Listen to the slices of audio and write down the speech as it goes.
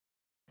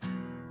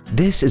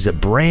This is a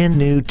brand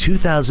new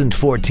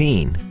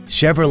 2014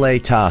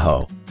 Chevrolet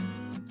Tahoe.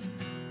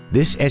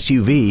 This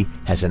SUV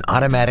has an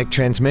automatic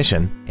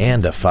transmission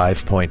and a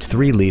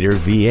 5.3-liter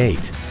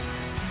V8.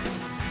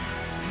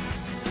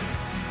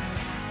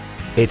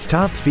 Its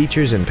top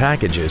features and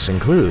packages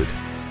include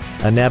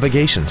a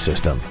navigation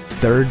system,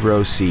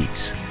 third-row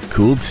seats,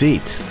 cooled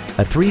seats,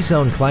 a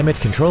 3-zone climate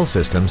control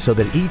system so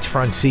that each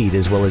front seat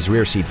as well as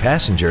rear seat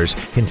passengers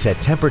can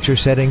set temperature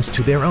settings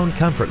to their own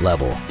comfort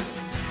level,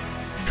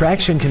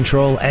 traction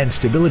control and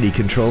stability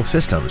control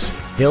systems,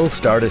 hill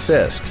start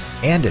assist,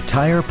 and a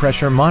tire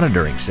pressure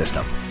monitoring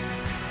system.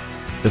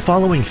 The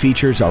following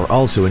features are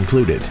also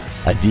included: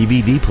 a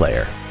DVD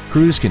player,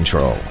 cruise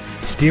control,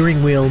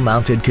 steering wheel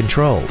mounted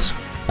controls,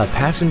 a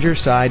passenger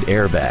side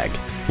airbag,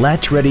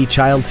 latch-ready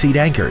child seat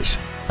anchors,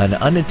 an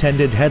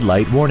unattended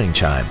headlight warning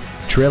chime,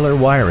 trailer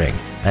wiring,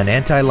 an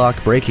anti-lock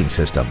braking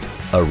system,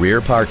 a rear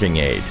parking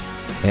aid,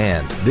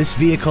 and this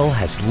vehicle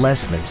has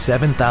less than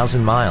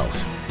 7,000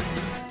 miles.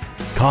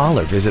 Call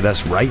or visit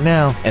us right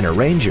now and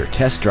arrange your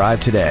test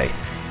drive today.